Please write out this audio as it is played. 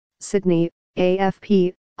Sydney,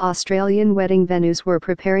 AFP. Australian wedding venues were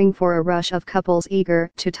preparing for a rush of couples eager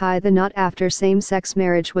to tie the knot after same-sex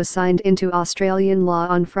marriage was signed into Australian law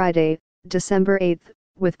on Friday, December 8,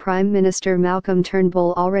 with Prime Minister Malcolm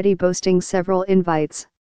Turnbull already boasting several invites.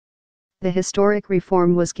 The historic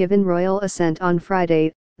reform was given royal assent on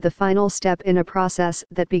Friday, the final step in a process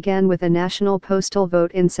that began with a national postal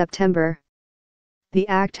vote in September. The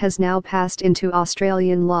Act has now passed into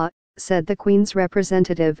Australian law, said the Queen's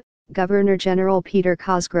representative, Governor-General Peter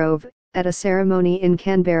Cosgrove, at a ceremony in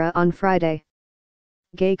Canberra on Friday.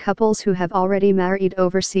 Gay couples who have already married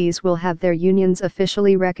overseas will have their unions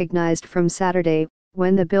officially recognised from Saturday,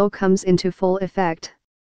 when the bill comes into full effect.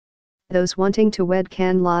 Those wanting to wed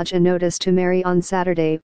can lodge a notice to marry on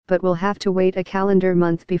Saturday, but will have to wait a calendar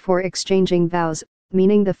month before exchanging vows,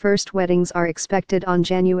 meaning the first weddings are expected on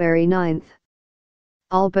January 9.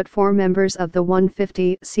 All but 4 members of the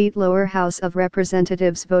 150-seat lower House of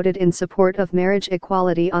Representatives voted in support of marriage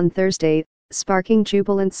equality on Thursday, sparking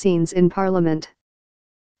jubilant scenes in Parliament.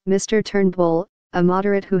 Mr. Turnbull, a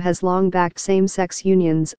moderate who has long backed same-sex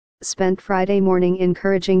unions, spent Friday morning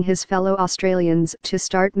encouraging his fellow Australians to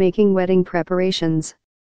start making wedding preparations.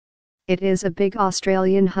 "It is a big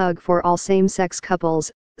Australian hug for all same-sex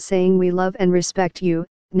couples, saying we love and respect you,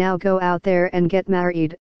 now go out there and get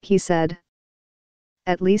married," he said.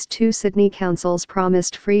 At least 2 Sydney councils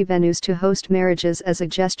promised free venues to host marriages as a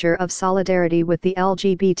gesture of solidarity with the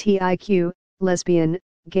LGBTIQ, lesbian,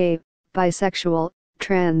 gay, bisexual,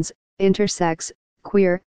 trans, intersex,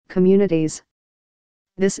 queer, communities.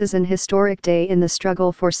 "This is an historic day in the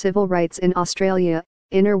struggle for civil rights in Australia,"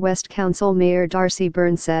 Inner West Council Mayor Darcy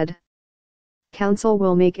Byrne said. Council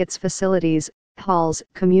will make its facilities, halls,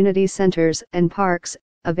 community centres and parks,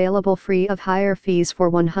 available free of higher fees for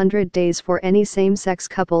 100 days for any same-sex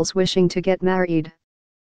couples wishing to get married.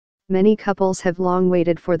 Many couples have long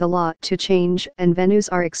waited for the law to change, and venues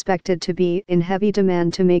are expected to be in heavy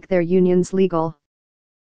demand to make their unions legal.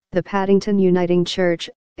 The Paddington Uniting Church,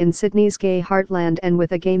 in Sydney's gay heartland and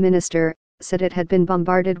with a gay minister, said it had been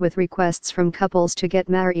bombarded with requests from couples to get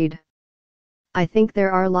married. "I think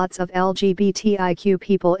there are lots of LGBTIQ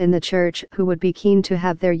people in the church who would be keen to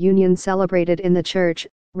have their union celebrated in the church,"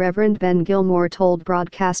 Reverend Ben Gilmore told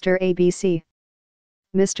broadcaster ABC.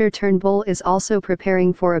 Mr. Turnbull is also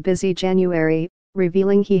preparing for a busy January,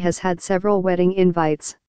 revealing he has had several wedding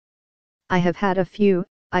invites. "I have had a few.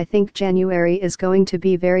 I think January is going to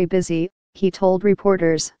be very busy," he told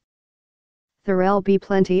reporters. "There'll be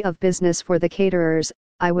plenty of business for the caterers,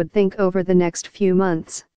 I would think, over the next few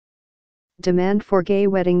months." Demand for gay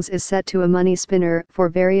weddings is set to a money spinner for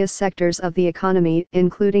various sectors of the economy,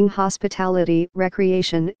 including hospitality,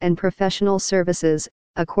 recreation, and professional services,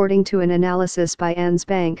 according to an analysis by Anne's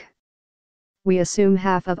Bank. "We assume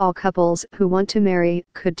half of all couples who want to marry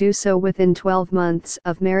could do so within 12 months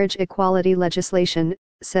of marriage equality legislation,"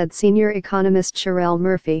 said senior economist Sherelle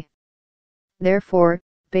Murphy. "Therefore,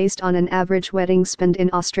 based on an average wedding spend in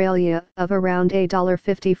Australia of around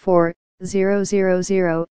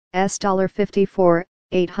 $54,000,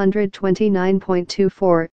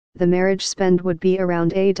 $829.24, the marriage spend would be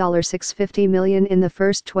around $650 million in the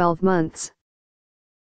first 12 months.